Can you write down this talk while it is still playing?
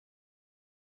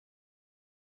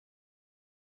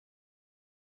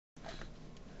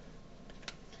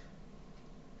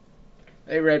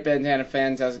Hey, Red Bandana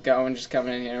fans, how's it going? Just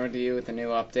coming in here with you with a new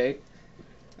update.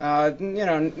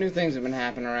 New things have been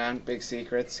happening around. Big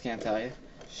secrets, can't tell you.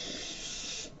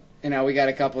 We got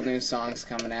a couple new songs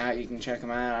coming out. You can check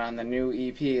them out on the new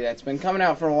EP that's been coming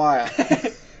out for a while.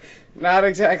 Not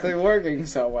exactly working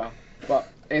so well, but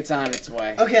it's on its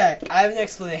way. Okay, I have an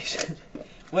explanation.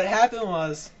 What happened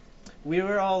was, we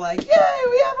were all like, yay,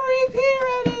 we have our EP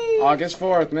ready! August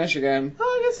 4th, Michigan.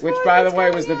 August 4th, which, by the way,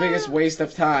 was the biggest waste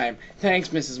of time. Thanks,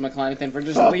 Mrs. McClenathan, for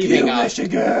just leaving us.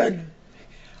 Michigan!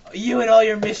 You and all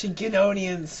your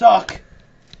Michiganonians suck!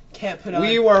 Can't put on...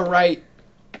 We were right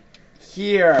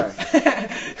here.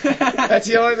 That's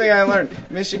the only thing I learned.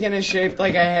 Michigan is shaped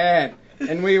like a head,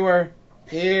 and we were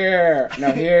here.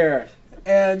 No, here.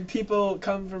 And people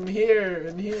come from here,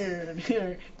 and here, and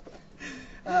here.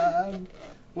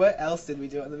 What else did we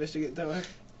do on the Michigan tour?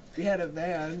 We had a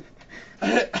van.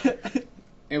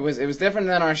 It was different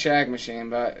than our shag machine,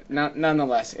 but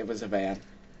nonetheless, it was a van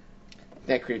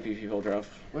that creepy people drove.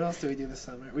 What else did we do this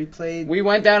summer? We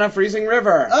went down a freezing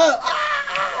river. Oh,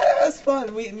 that was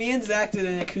fun. Me and Zach did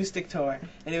an acoustic tour,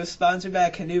 and it was sponsored by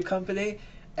a canoe company,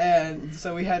 and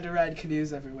so we had to ride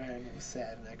canoes everywhere, and it was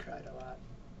sad, and I cried a lot.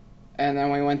 And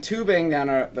then we went tubing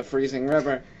down the freezing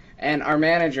river, and our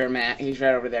manager, Matt, he's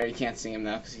right over there. You can't see him,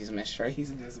 though, because he's a mystery.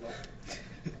 He's invisible.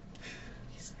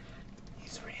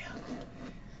 He's real.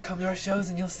 Come to our shows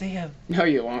and you'll see him. No,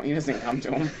 you won't. He doesn't come to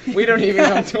them. We don't even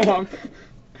come to him.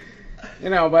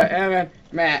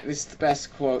 Matt, this is the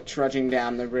best quote, trudging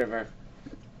down the river.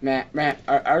 Matt,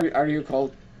 are you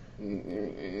cold?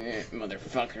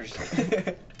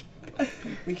 Motherfuckers.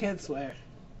 We can't swear.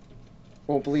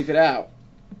 We'll bleep it out.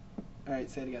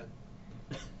 Alright, say it again.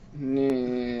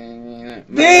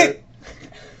 Beep!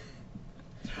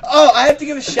 Oh, I have to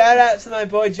give a shout out to my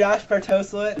boy Josh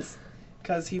Bartoslewicz,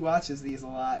 because he watches these a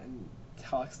lot and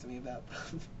talks to me about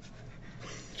them.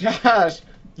 Josh,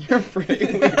 you're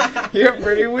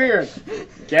pretty weird.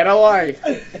 Get a life.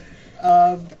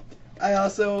 I have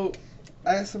someone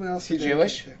else. Is he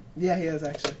Jewish? Yeah, he is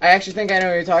actually. I actually think I know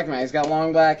what you're talking about. He's got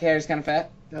long black hair. He's kind of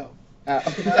fat. No.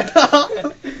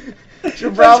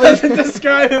 Should probably doesn't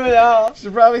describe him at all.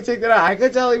 Should probably take that out. I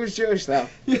could tell he was Jewish though.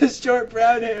 He has short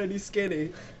brown hair and he's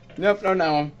skinny. Nope, don't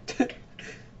know him.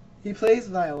 He plays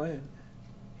violin.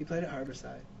 He played at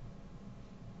Harborside.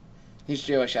 He's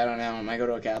Jewish. I don't know him. I go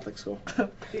to a Catholic school.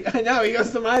 I know. He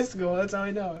goes to my school. That's how I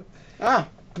know him. Ah,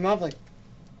 lovely.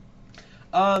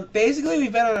 Basically,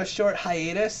 we've been on a short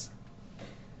hiatus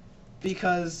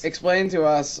because... Explain to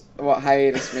us what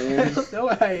hiatus means. I don't know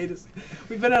what hiatus.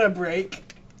 We've been on a break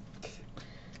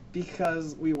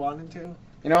because we wanted to.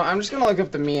 I'm just going to look up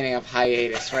the meaning of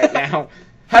hiatus right now.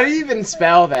 How do you even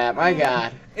spell that? My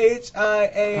God.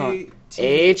 H-I-A...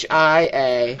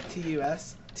 H-I-A...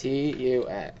 T-U-S.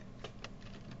 T-U-S.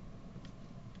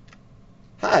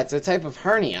 It's a type of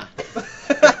hernia.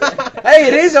 Hey,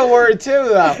 it is a word too,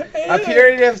 though. A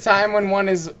period of time when one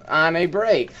is on a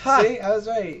break. See, I was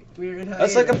right. We were in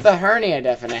hiatus. Let's look up the hernia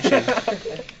definition.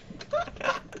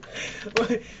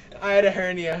 I had a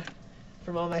hernia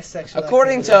from all my sexual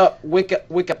According to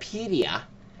Wikipedia,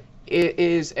 it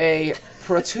is a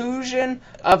protrusion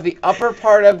of the upper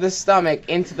part of the stomach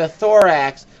into the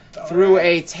thorax through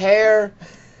a tear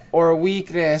or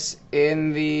weakness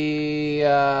in the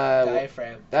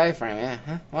diaphragm. Diaphragm, yeah.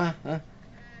 Huh? What? Huh?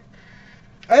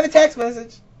 I have a text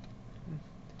message.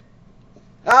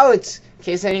 Oh, it's in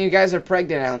case any of you guys are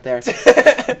pregnant out there.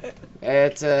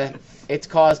 It's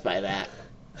caused by that,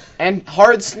 and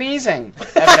hard sneezing.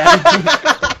 Evidently.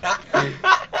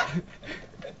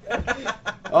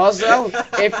 Also,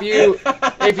 if you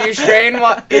have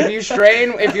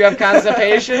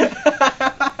constipation.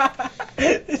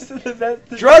 This is the best.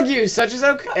 Drug use, such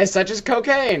as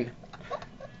cocaine.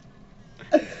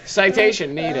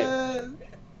 Citation needed.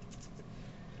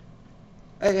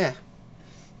 Yeah.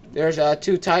 There's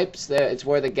two types. It's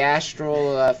where the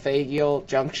gastrophageal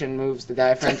junction moves the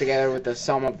diaphragm together with the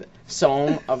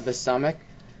soam of the stomach.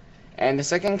 And the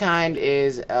second kind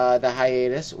is the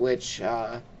hiatus, which,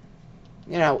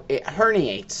 it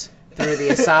herniates through the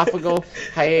esophageal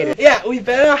hiatus. Yeah, we've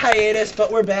been on a hiatus,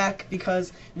 but we're back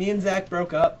because me and Zach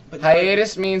broke up. But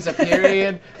hiatus means a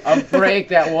period of break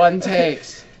that one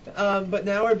takes. But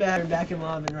now we're back. We're back in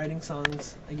love and writing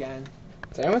songs again.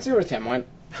 Does anyone see where Tim went?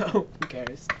 Oh, who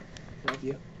cares? Love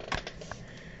you.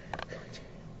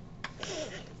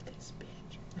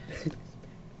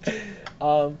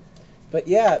 But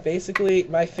yeah, basically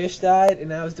my fish died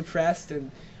and I was depressed and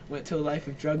went to a life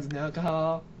of drugs and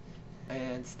alcohol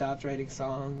and stopped writing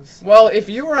songs. Well, if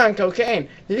you were on cocaine,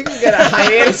 you could get a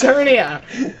hiatus hernia.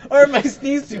 Or my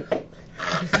sneeze tube.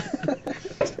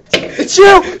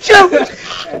 Shoo!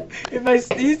 Shoo! If I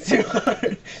sneeze too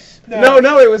hard. No,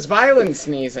 it was violent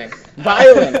sneezing.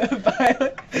 Violent.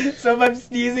 Violent. So if I'm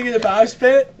sneezing in a mosh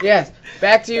pit? Yes.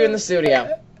 Back to you in the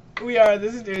studio. We are in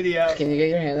the studio. Can you get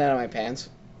your hand out of my pants?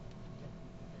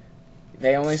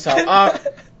 They only saw. Oh,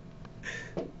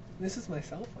 This is my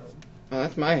cell phone. oh,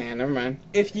 that's my hand. Never mind.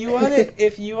 If you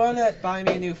wanna buy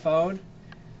me a new phone,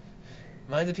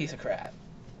 mine's a piece of crap.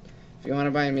 If you want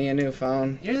to buy me a new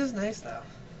phone, Yours is nice though.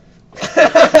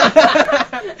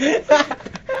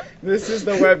 this is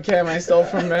the webcam I stole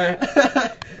from Matt.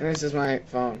 And this is my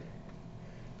phone.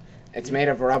 It's made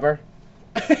of rubber.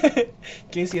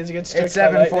 Casey has a good stretch. It's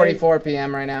 7:44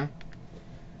 p.m. right now.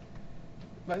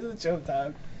 Mine's a joke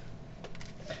time.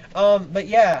 But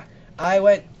yeah, I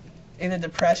went in a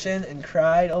depression and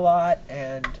cried a lot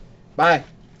and Bye.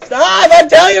 stop! I'm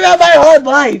telling you about my hard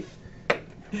life.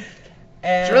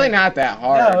 And It's really not that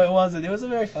hard. No, it wasn't. It was a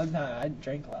very fun time. I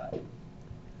drank a lot.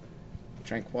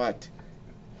 Drink what?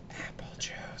 Apple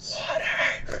juice.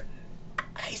 Water.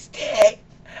 Iced tea.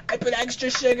 I put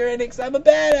extra sugar in it because I'm a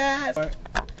badass.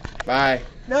 Bye.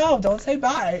 No, don't say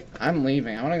bye. I'm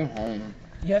leaving. I want to go home.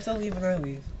 You have to leave when I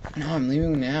leave. No, I'm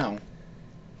leaving now.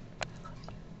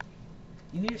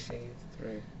 You need to shave.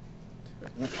 3, 2,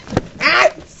 1.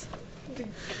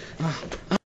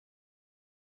 Ah!